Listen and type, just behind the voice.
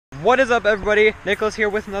What is up, everybody? Nicholas here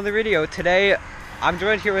with another video. Today I'm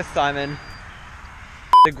joined here with Simon.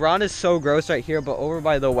 The ground is so gross right here, but over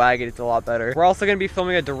by the wagon it's a lot better. We're also going to be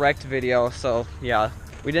filming a direct video, so yeah.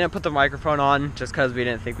 We didn't put the microphone on just because we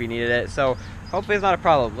didn't think we needed it, so hopefully it's not a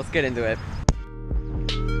problem. Let's get into it.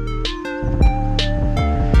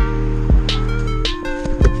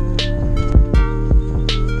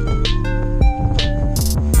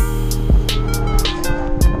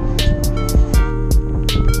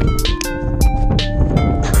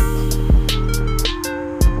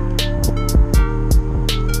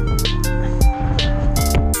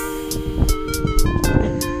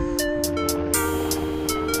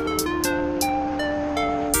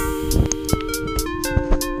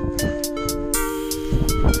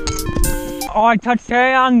 Oh, I touched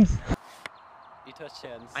hands! You touched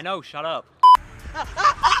hands. I know, shut up.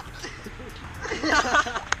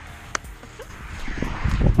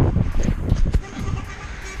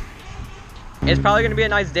 It's probably gonna be a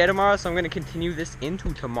nice day tomorrow, so I'm gonna continue this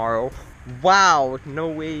into tomorrow. Wow, no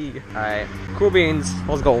way. Alright, cool beans,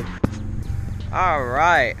 let's go.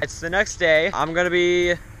 Alright, it's the next day. I'm gonna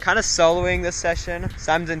be kind of soloing this session.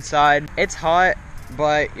 Simon's inside. It's hot.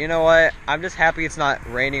 But you know what? I'm just happy it's not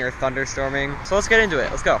raining or thunderstorming. So let's get into it.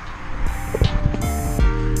 Let's go.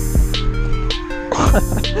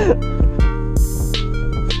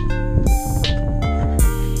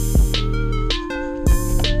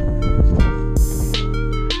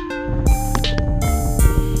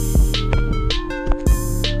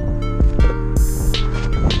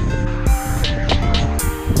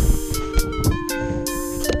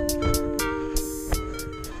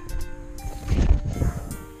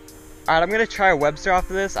 Alright, I'm gonna try a webster off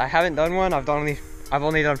of this. I haven't done one. I've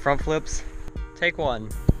only done front flips. Take one.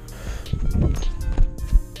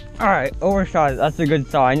 Alright, overshot. That's a good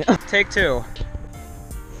sign. Take two.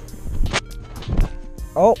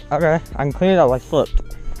 Oh, okay. I can clean it up. I slipped.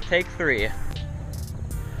 Take three.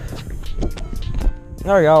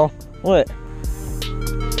 There we go. Lit.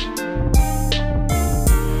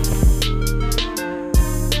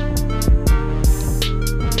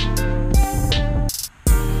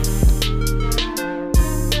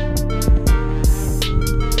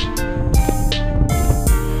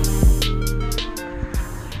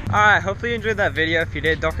 Alright, hopefully you enjoyed that video. If you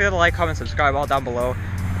did, don't forget to like, comment, subscribe all down below.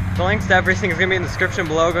 The links to everything is going to be in the description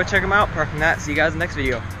below. Go check them out. Apart from that, see you guys in the next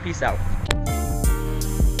video. Peace out.